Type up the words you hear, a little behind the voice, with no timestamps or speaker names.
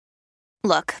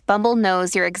Look, Bumble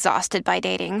knows you're exhausted by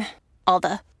dating. All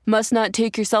the must not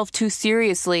take yourself too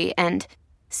seriously and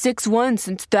 6'1"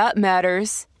 since that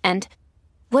matters. And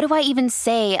what do I even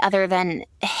say other than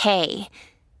hey?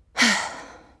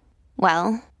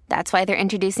 Well, that's why they're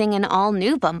introducing an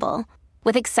all-new Bumble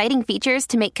with exciting features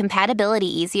to make compatibility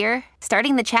easier,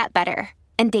 starting the chat better,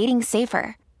 and dating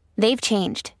safer. They've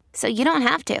changed, so you don't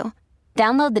have to.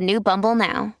 Download the new Bumble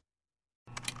now.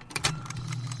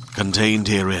 Contained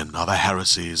herein are the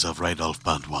heresies of Radolf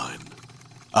Burntwine,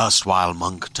 erstwhile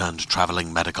monk turned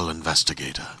traveling medical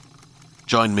investigator.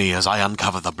 Join me as I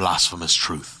uncover the blasphemous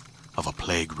truth of a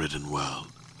plague-ridden world,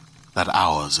 that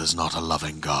ours is not a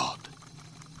loving God,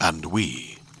 and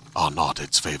we are not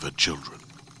its favored children.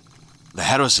 The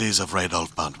heresies of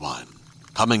Radolf Burntwine,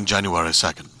 coming January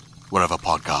 2nd, wherever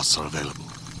podcasts are available.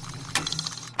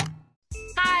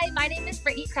 Hi, my name is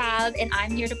Brittany Crabb, and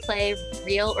I'm here to play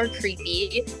Real or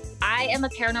Creepy. I am a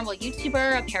paranormal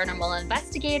YouTuber, a paranormal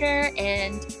investigator,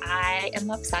 and I am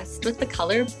obsessed with the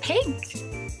color pink.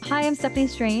 Hi, I'm Stephanie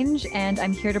Strange, and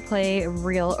I'm here to play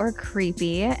Real or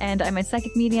Creepy, and I'm a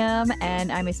psychic medium,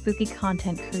 and I'm a spooky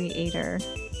content creator.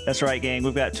 That's right, gang.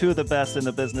 We've got two of the best in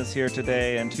the business here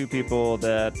today, and two people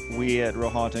that we at Real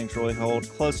Hauntings really hold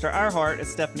close to our heart.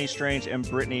 It's Stephanie Strange and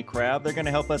Brittany Crabb. They're going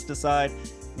to help us decide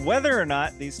whether or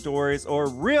not these stories are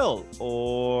real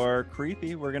or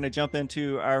creepy. We're going to jump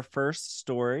into our first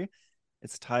story.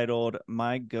 It's titled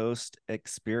My Ghost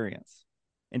Experience.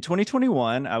 In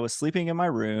 2021, I was sleeping in my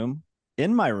room.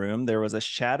 In my room, there was a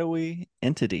shadowy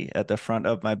entity at the front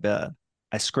of my bed.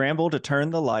 I scrambled to turn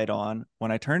the light on.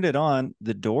 When I turned it on,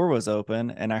 the door was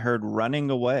open and I heard running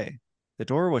away. The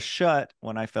door was shut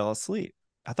when I fell asleep.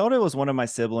 I thought it was one of my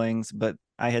siblings, but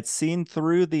I had seen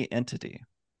through the entity.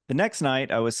 The next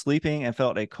night, I was sleeping and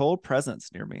felt a cold presence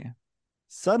near me.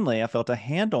 Suddenly, I felt a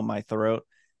hand on my throat,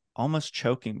 almost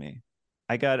choking me.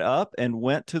 I got up and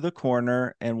went to the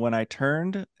corner, and when I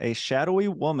turned, a shadowy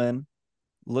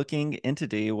woman-looking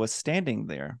entity was standing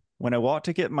there. When I walked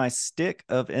to get my stick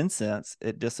of incense,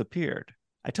 it disappeared.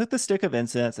 I took the stick of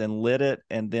incense and lit it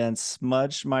and then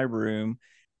smudged my room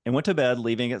and went to bed,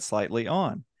 leaving it slightly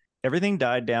on. Everything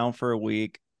died down for a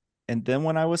week. And then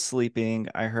when I was sleeping,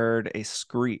 I heard a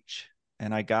screech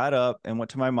and I got up and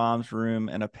went to my mom's room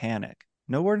in a panic.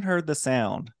 No one heard the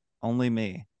sound, only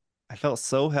me. I felt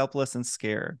so helpless and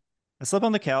scared. I slept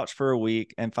on the couch for a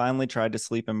week and finally tried to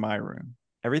sleep in my room.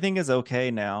 Everything is okay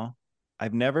now.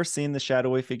 I've never seen the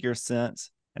shadowy figure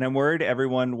since, and I'm worried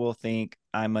everyone will think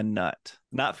I'm a nut.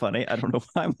 Not funny. I don't know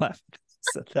why I'm laughing.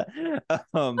 Said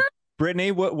that.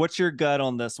 Brittany, what's your gut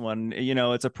on this one? You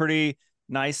know, it's a pretty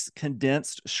nice,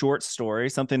 condensed, short story,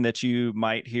 something that you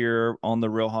might hear on the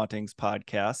Real Hauntings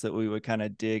podcast that we would kind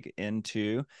of dig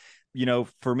into. You know,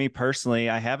 for me personally,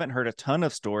 I haven't heard a ton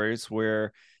of stories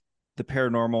where the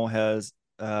paranormal has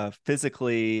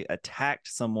physically attacked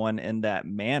someone in that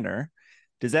manner.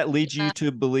 Does that lead you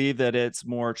to believe that it's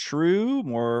more true,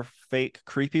 more fake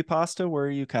creepypasta? Where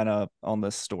are you kind of on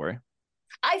this story?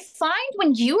 I find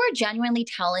when you are genuinely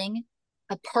telling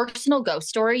a personal ghost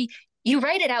story, you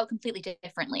write it out completely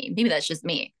differently. Maybe that's just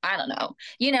me. I don't know.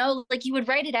 You know, like you would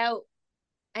write it out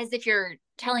as if you're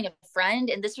telling a friend,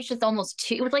 and this was just almost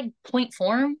too, it was like point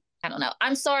form. I don't know.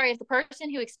 I'm sorry if the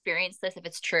person who experienced this, if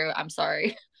it's true, I'm sorry.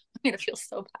 I'm gonna feel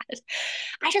so bad.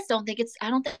 I don't think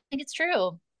it's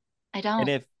true. I don't.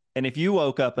 And if you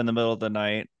woke up in the middle of the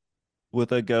night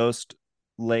with a ghost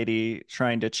lady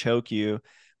trying to choke you,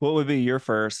 what would be your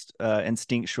first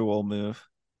instinctual move?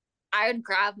 I would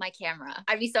grab my camera.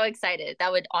 I'd be so excited.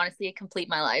 That would honestly complete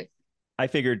my life. I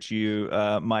figured you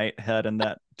might head in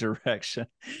that direction.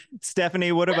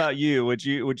 Stephanie, what about you? Would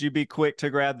you be quick to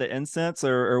grab the incense,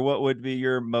 or what would be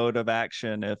your mode of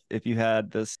action if you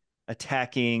had this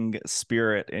attacking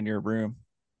spirit in your room?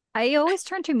 I always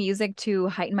turn to music to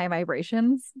heighten my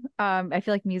vibrations. I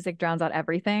feel like music drowns out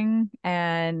everything.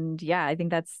 And yeah, I think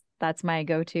that's my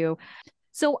go-to.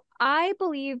 So I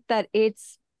believe that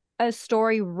it's a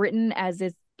story written as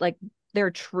is like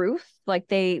their truth. Like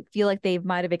they feel like they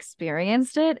might have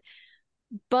experienced it.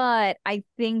 But I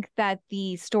think that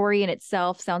the story in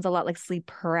itself sounds a lot like sleep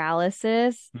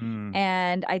paralysis.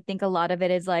 And I think a lot of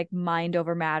it is like mind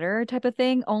over matter type of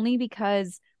thing, only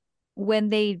because when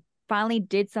they finally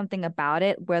did something about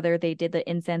it, whether they did the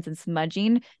incense and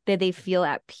smudging, that they feel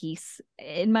at peace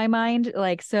in my mind.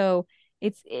 Like, so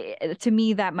to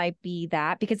me, that might be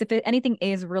that, because if anything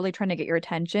is really trying to get your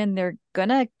attention, they're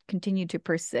gonna continue to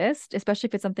persist, especially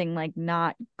if it's something like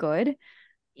not good.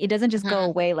 It doesn't just go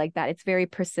away like that. It's very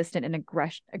persistent and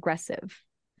aggressive.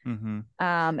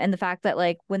 And the fact that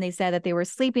like when they said that they were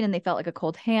sleeping and they felt like a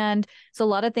cold hand. So a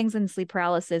lot of things in sleep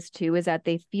paralysis too is that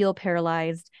they feel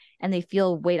paralyzed and they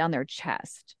feel weight on their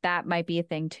chest. That might be a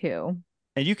thing too.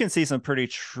 And you can see some pretty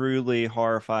truly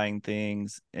horrifying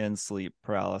things in sleep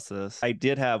paralysis. I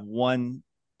did have one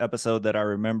episode that I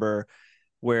remember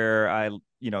where I,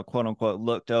 quote unquote,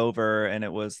 looked over and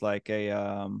it was like a,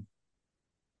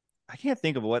 I can't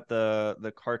think of what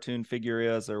the cartoon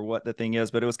figure is or what the thing is,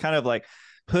 but it was kind of like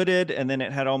hooded and then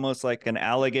it had almost like an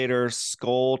alligator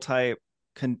skull type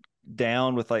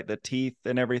down with like the teeth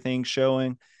and everything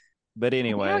showing. But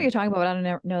anyway, I know what you're talking about, but I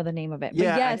don't know the name of it.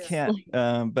 Yeah, but yes. I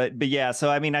can't. But yeah, so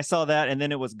I mean, I saw that and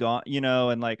then it was gone,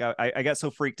 and like I got so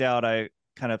freaked out, I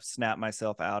kind of snapped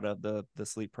myself out of the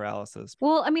sleep paralysis.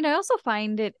 Well, I mean, I also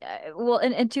find it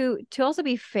and to also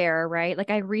be fair, right? Like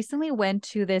I recently went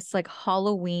to this like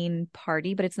Halloween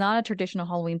party, but it's not a traditional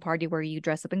Halloween party where you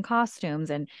dress up in costumes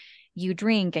and you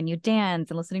drink and you dance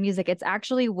and listen to music. It's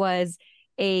actually was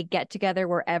a get together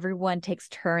where everyone takes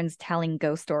turns telling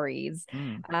ghost stories.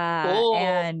 Cool.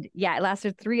 And yeah, it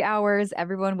lasted 3 hours.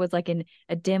 Everyone was like in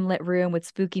a dim lit room with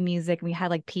spooky music. And we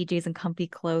had like PJs and comfy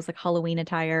clothes, like Halloween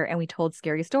attire, and we told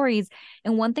scary stories.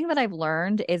 And one thing that I've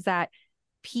learned is that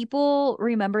people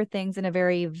remember things in a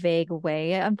very vague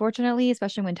way, unfortunately,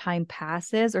 especially when time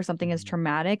passes or something is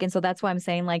traumatic. And so that's why I'm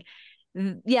saying like,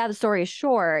 yeah, the story is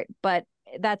short, but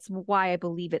that's why I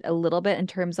believe it a little bit in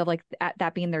terms of like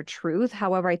that being their truth.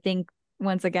 However, I think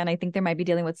once again, I think they might be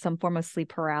dealing with some form of sleep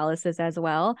paralysis as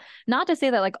well. Not to say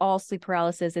that like all sleep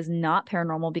paralysis is not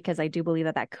paranormal, because I do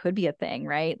believe that could be a thing,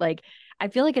 right? Like I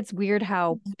feel like it's weird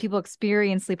how people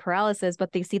experience sleep paralysis,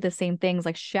 but they see the same things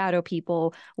like shadow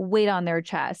people, weight on their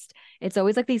chest. It's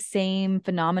always like these same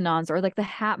phenomenons, or like the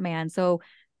Hat Man. So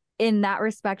in that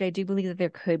respect, I do believe that there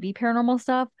could be paranormal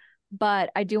stuff. But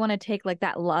I do want to take like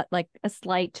like a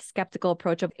slight skeptical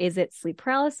approach of, is it sleep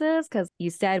paralysis? Because you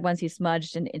said once you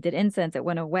smudged and it did incense, it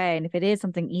went away. And if it is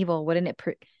something evil, wouldn't it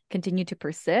continue to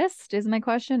persist is my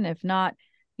question. If not,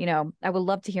 I would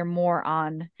love to hear more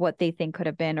on what they think could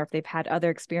have been, or if they've had other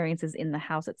experiences in the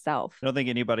house itself. I don't think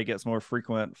anybody gets more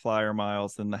frequent flyer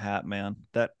miles than the Hat Man.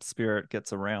 That spirit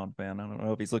gets around, man. I don't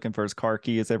know if he's looking for his car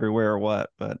keys everywhere or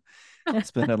what, but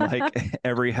it's been in like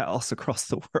every house across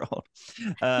the world. He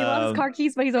loves his car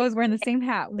keys, but he's always wearing the same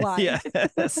hat. Why? Yeah,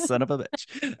 son of a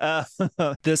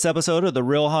bitch. This episode of the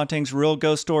Real Hauntings, Real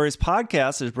Ghost Stories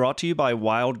podcast is brought to you by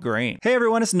Wild Grain. Hey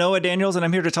everyone, it's Noah Daniels, and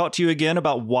I'm here to talk to you again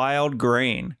about Wild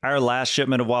Grain. Our last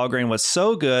shipment of Wild Grain was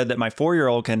so good that my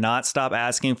 4-year-old cannot stop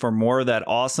asking for more of that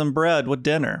awesome bread with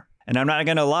dinner. And I'm not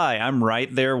going to lie, I'm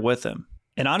right there with him.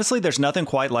 And honestly, there's nothing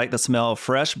quite like the smell of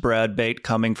fresh bread baked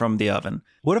coming from the oven.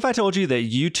 What if I told you that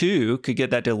you too could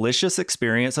get that delicious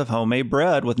experience of homemade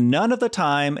bread with none of the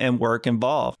time and work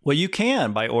involved? Well, you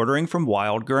can by ordering from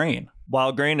Wild Grain.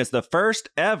 Wild Grain is the first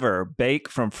ever bake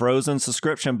from frozen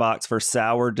subscription box for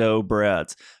sourdough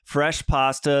breads, fresh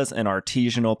pastas, and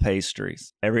artisanal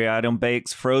pastries. Every item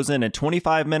bakes frozen in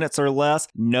 25 minutes or less,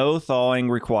 no thawing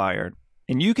required.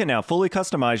 And you can now fully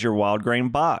customize your Wild Grain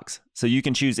box, so you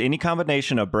can choose any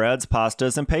combination of breads,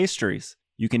 pastas, and pastries.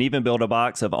 You can even build a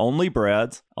box of only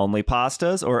breads, only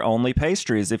pastas, or only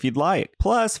pastries if you'd like.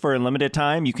 Plus, for a limited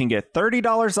time, you can get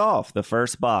 $30 off the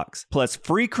first box, plus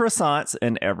free croissants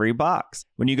in every box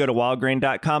when you go to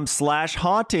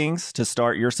wildgrain.com/hauntings to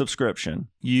start your subscription.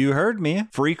 You heard me.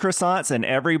 Free croissants in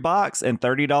every box and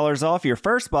 $30 off your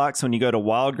first box when you go to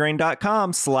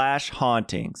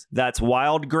wildgrain.com/hauntings. That's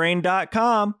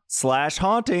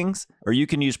wildgrain.com/hauntings, or you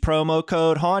can use promo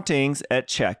code hauntings at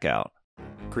checkout.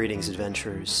 Greetings,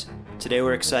 adventurers. Today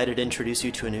we're excited to introduce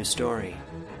you to a new story,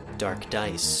 Dark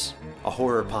Dice, a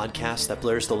horror podcast that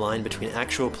blurs the line between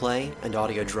actual play and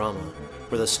audio drama,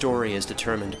 where the story is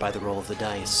determined by the roll of the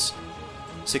dice.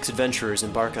 6 adventurers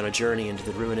embark on a journey into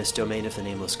the ruinous domain of the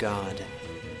Nameless God.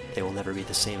 They will never be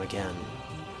the same again.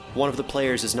 One of the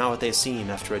players is not what they seem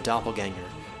after a doppelganger,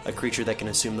 a creature that can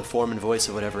assume the form and voice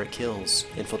of whatever it kills,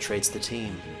 infiltrates the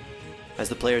team. As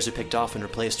the players are picked off and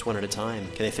replaced one at a time,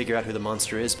 can they figure out who the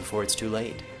monster is before it's too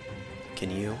late?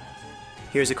 Can you?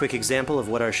 Here's a quick example of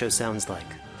what our show sounds like.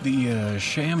 The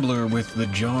shambler with the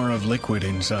jar of liquid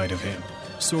inside of him.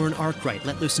 Soren Arkwright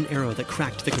let loose an arrow that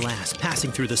cracked the glass,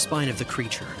 passing through the spine of the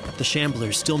creature. The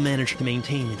shambler still managed to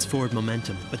maintain its forward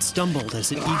momentum, but stumbled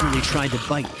as it eagerly tried to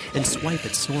bite and swipe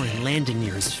at Soren, landing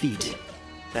near his feet.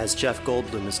 As Jeff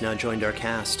Goldblum has now joined our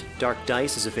cast, Dark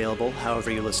Dice is available however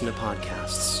you listen to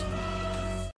podcasts.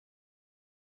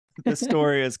 This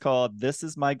story is called This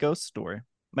Is My Ghost Story.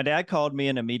 My dad called me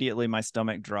and immediately my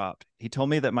stomach dropped. He told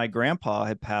me that my grandpa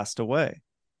had passed away.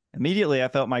 Immediately, I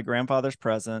felt my grandfather's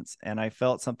presence and I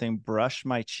felt something brush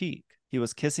my cheek. He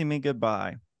was kissing me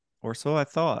goodbye, or so I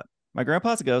thought. My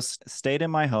grandpa's ghost stayed in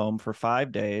my home for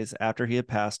 5 days after he had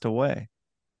passed away.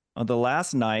 On the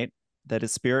last night that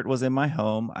his spirit was in my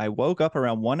home, I woke up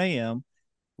around 1 a.m.,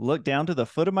 looked down to the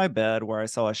foot of my bed where I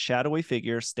saw a shadowy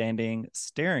figure standing,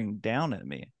 staring down at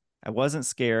me. I wasn't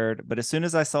scared, but as soon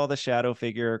as I saw the shadow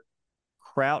figure,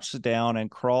 crouched down and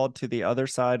crawled to the other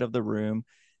side of the room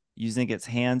using its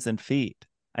hands and feet.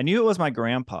 I knew it was my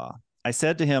grandpa. I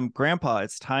said to him, "Grandpa,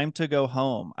 it's time to go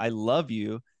home. I love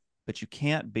you, but you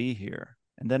can't be here."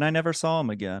 And then I never saw him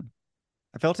again.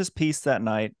 I felt his peace that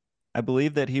night. I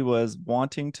believe that he was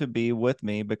wanting to be with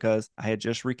me because I had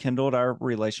just rekindled our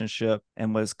relationship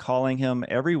and was calling him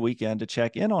every weekend to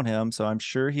check in on him. So I'm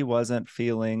sure he wasn't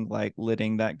feeling like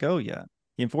letting that go yet.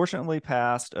 He unfortunately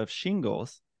passed of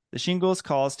shingles. The shingles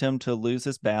caused him to lose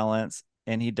his balance,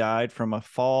 and he died from a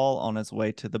fall on his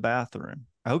way to the bathroom.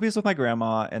 I hope he's with my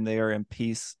grandma and they are in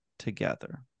peace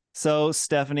together. So,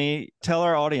 Stephanie, tell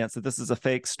our audience that this is a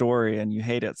fake story and you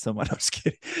hate it so much. I'm just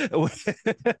kidding.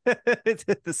 It's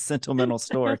the sentimental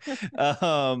story.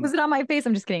 Was it on my face?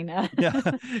 I'm just kidding.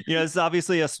 Yeah, it's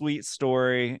obviously a sweet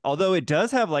story, although it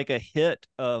does have like a hit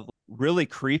of really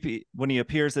creepy when he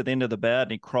appears at the end of the bed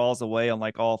and he crawls away on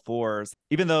like all fours.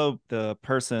 Even though the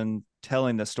person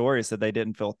telling the story said they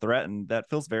didn't feel threatened, that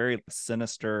feels very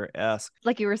sinister-esque.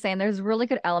 Like you were saying, there's really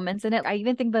good elements in it. I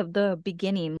even think the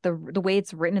beginning, the way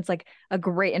it's written, it's like a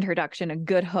great introduction, a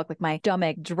good hook, like my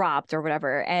stomach dropped or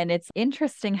whatever. And it's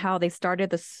interesting how they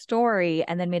started the story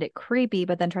and then made it creepy,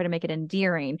 but then tried to make it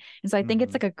endearing. And so I think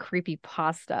it's like a creepy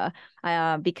pasta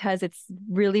because it's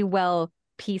really well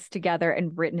pieced together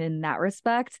and written in that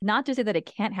respect. Not to say that it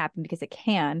can't happen, because it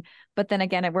can, but then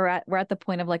again, we're at the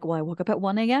point of like, well, I woke up at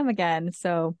 1 a.m. again.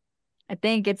 So I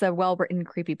think it's a well-written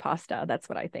creepy pasta. That's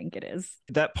what I think it is.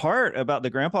 That part about the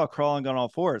grandpa crawling on all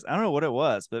fours, I don't know what it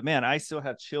was, but man, I still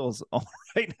have chills on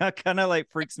right now. Kind of like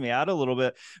freaks me out a little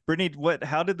bit. Brittany,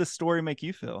 how did the story make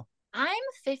you feel? I'm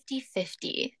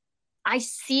 50-50. I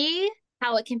see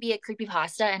how it can be a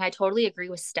creepypasta, and I totally agree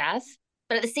with Steph.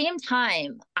 But at the same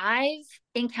time, I've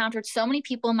encountered so many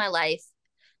people in my life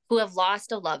who have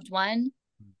lost a loved one.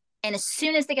 And as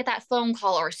soon as they get that phone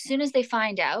call, or as soon as they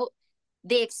find out,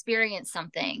 they experience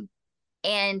something.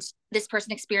 And this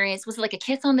person experienced, was it like a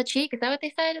kiss on the cheek? Is that what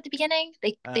they said at the beginning?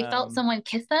 They felt someone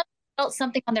kiss them, felt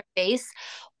something on their face,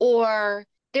 or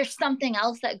there's something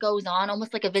else that goes on,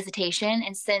 almost like a visitation.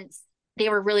 And since they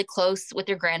were really close with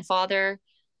their grandfather,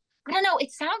 I don't know,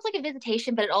 it sounds like a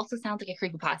visitation, but it also sounds like a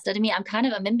creepypasta to me. I'm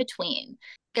in between,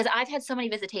 because I've had so many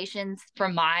visitations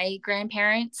from my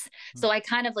grandparents. So I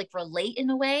kind of like relate in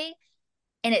a way,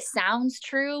 and it sounds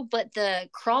true, but the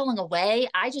crawling away,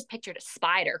 I just pictured a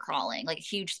spider crawling, like a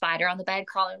huge spider on the bed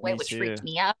crawling away, which freaked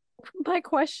me out. My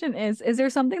question is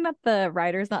there something that the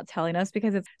writer's not telling us?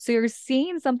 Because so you're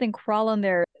seeing something crawl on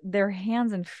their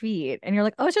hands and feet, and you're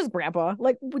like, oh, it's just grandpa.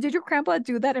 Like, did your grandpa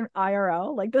do that in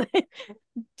IRL? Like,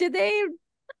 did they,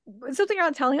 something you're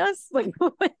not telling us? Like,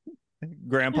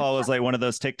 Grandpa was like one of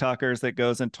those TikTokers that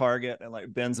goes in Target and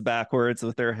like bends backwards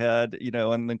with their head,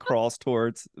 and then crawls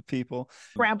towards people.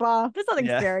 Grandpa, there's nothing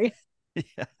scary.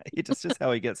 Yeah, just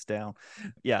how he gets down.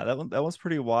 Yeah, that was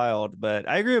pretty wild. But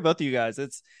I agree with both of you guys.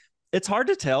 It's hard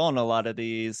to tell on a lot of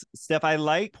these. Steph, I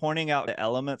like pointing out the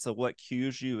elements of what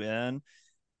cues you in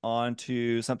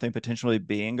onto something potentially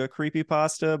being a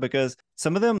creepypasta, because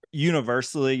some of them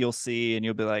universally you'll see and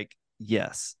you'll be like,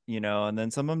 yes, and then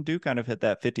some of them do kind of hit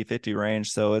that 50-50 range.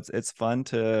 So it's fun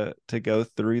to go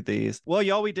through these. Well,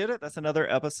 y'all, we did it. That's another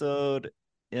episode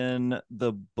in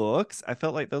the books. I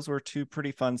felt like those were two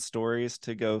pretty fun stories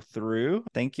to go through.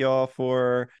 Thank y'all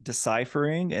for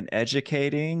deciphering and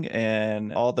educating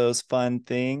and all those fun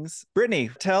things. Brittany,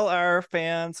 tell our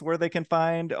fans where they can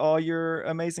find all your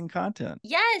amazing content.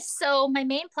 Yes. So my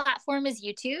main platform is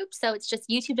YouTube. So it's just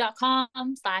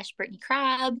youtube.com/Brittany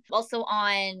Crabb. Also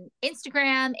on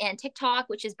Instagram and TikTok,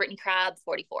 which is Brittany Crabb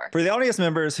 44. For the audience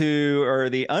members who are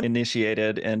the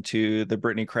uninitiated into the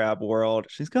Brittany Crabb world,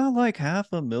 she's got like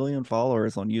 500,000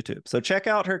 followers on YouTube. So check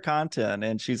out her content.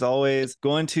 And she's always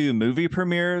going to movie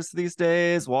premieres these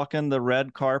days, walking the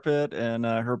red carpet in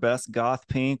her best goth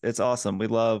pink. It's awesome. We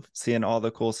love seeing all the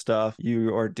cool stuff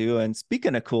you are doing.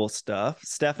 Speaking of cool stuff,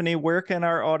 Stephanie, where can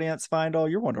our audience find all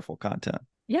your wonderful content?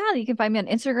 Yeah, you can find me on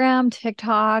Instagram,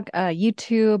 TikTok,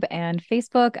 YouTube, and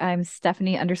Facebook. I'm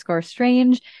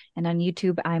Stephanie_Strange. And on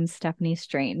YouTube, I'm Stephanie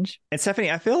Strange. And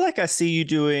Stephanie, I feel like I see you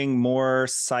doing more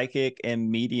psychic and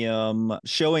medium,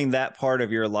 showing that part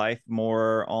of your life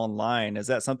more online. Is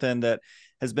that something that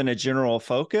has been a general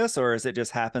focus, or is it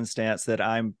just happenstance that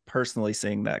I'm personally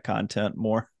seeing that content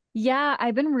more? Yeah,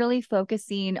 I've been really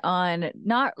focusing on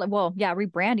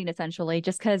rebranding essentially,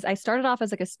 just because I started off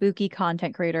as like a spooky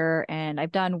content creator, and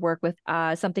I've done work with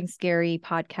Something Scary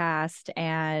podcast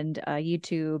and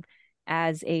YouTube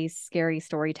as a scary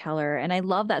storyteller. And I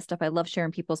love that stuff. I love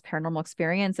sharing people's paranormal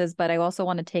experiences, but I also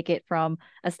want to take it from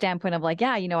a standpoint of like,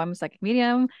 I'm a psychic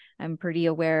medium. I'm pretty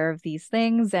aware of these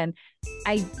things. And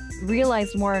I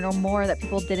realized more and more that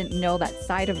people didn't know that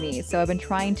side of me. So I've been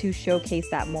trying to showcase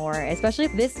that more, especially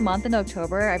this month in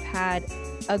October. I've had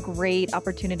a great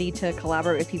opportunity to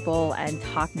collaborate with people and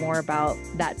talk more about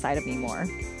that side of me more.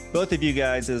 Both of you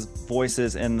guys as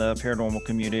voices in the paranormal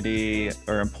community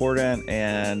are important,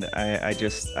 and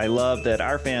I love that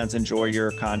our fans enjoy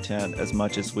your content as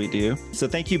much as we do. So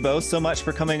thank you both so much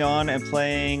for coming on and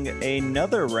playing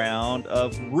another round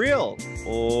of Real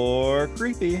or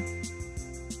Creepy.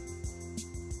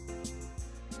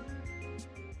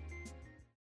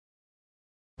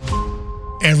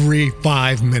 Every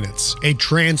 5 minutes, a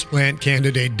transplant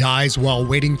candidate dies while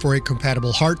waiting for a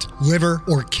compatible heart, liver,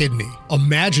 or kidney.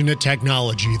 Imagine a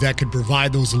technology that could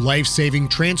provide those life-saving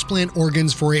transplant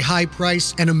organs for a high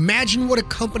price, and imagine what a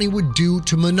company would do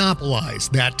to monopolize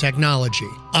that technology.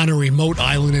 On a remote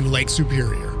island in Lake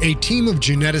Superior, a team of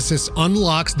geneticists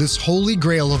unlocks this holy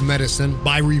grail of medicine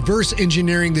by reverse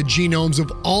engineering the genomes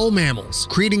of all mammals,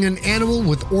 creating an animal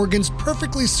with organs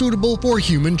perfectly suitable for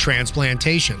human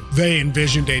transplantation. They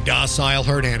envisioned a docile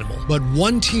herd animal, but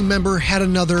one team member had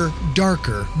another,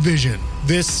 darker vision.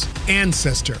 This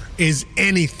ancestor is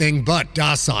anything but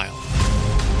docile.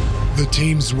 The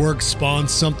team's work spawned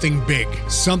something big,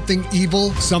 something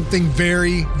evil, something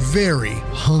very, very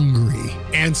hungry.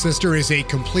 Ancestor is a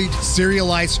complete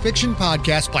serialized fiction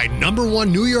podcast by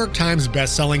 #1 New York Times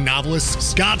bestselling novelist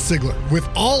Scott Sigler, with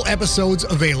all episodes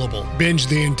available. Binge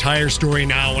the entire story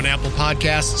now on Apple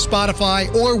Podcasts,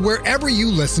 Spotify, or wherever you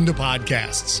listen to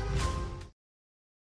podcasts.